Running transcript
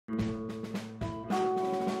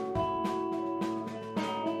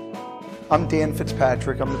I'm Dan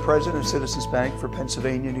Fitzpatrick. I'm the president of Citizens Bank for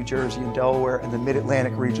Pennsylvania, New Jersey, and Delaware, and the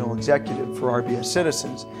Mid-Atlantic Regional Executive for RBS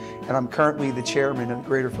Citizens. And I'm currently the chairman of the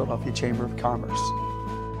Greater Philadelphia Chamber of Commerce.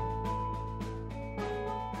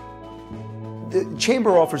 The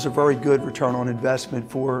Chamber offers a very good return on investment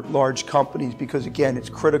for large companies because, again, it's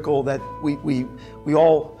critical that we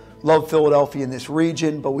all love Philadelphia in this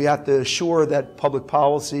region, but we have to assure that public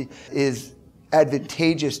policy is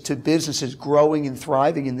advantageous to businesses growing and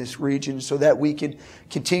thriving in this region so that we can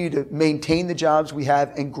continue to maintain the jobs we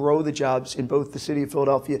have and grow the jobs in both the city of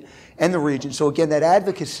Philadelphia and the region. So again, that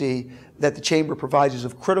advocacy that the Chamber provides is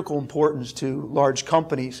of critical importance to large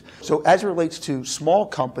companies. So as it relates to small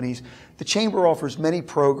companies, the Chamber offers many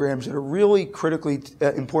programs that are really critically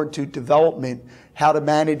important to development, how to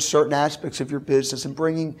manage certain aspects of your business and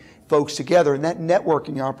bringing folks together. And that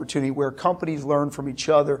networking opportunity where companies learn from each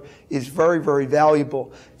other is very, very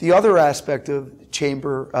valuable. The other aspect of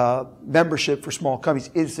Chamber membership for small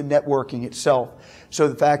companies is the networking itself. So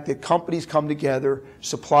the fact that companies come together,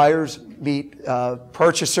 suppliers meet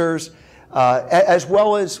purchasers, as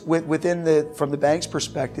well as from the bank's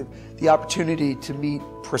perspective, the opportunity to meet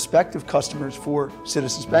prospective customers for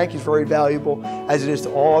Citizens Bank is very valuable, as it is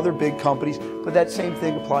to all other big companies, but that same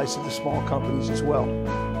thing applies to the small companies as well.